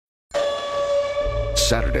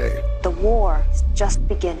Saturday. The war is just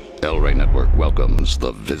beginning. El Rey Network welcomes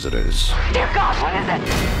The Visitors. Dear God, what is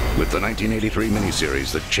it? With the 1983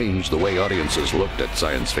 miniseries that changed the way audiences looked at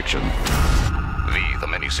science fiction. The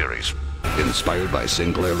miniseries. Inspired by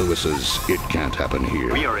Sinclair Lewis's It Can't Happen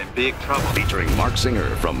Here. We are in big trouble. Featuring Mark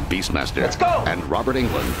Singer from Beastmaster. Let's go! And Robert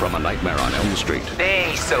Englund from A Nightmare on Elm Street.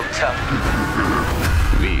 Hey, so tough.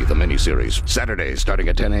 The miniseries. Saturday starting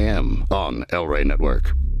at 10 a.m. on El Rey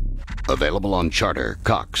Network. Available on Charter,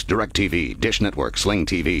 Cox, DirecTV, Dish Network, Sling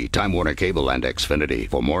TV, Time Warner Cable, and Xfinity.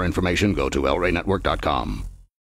 For more information, go to elreynetwork.com.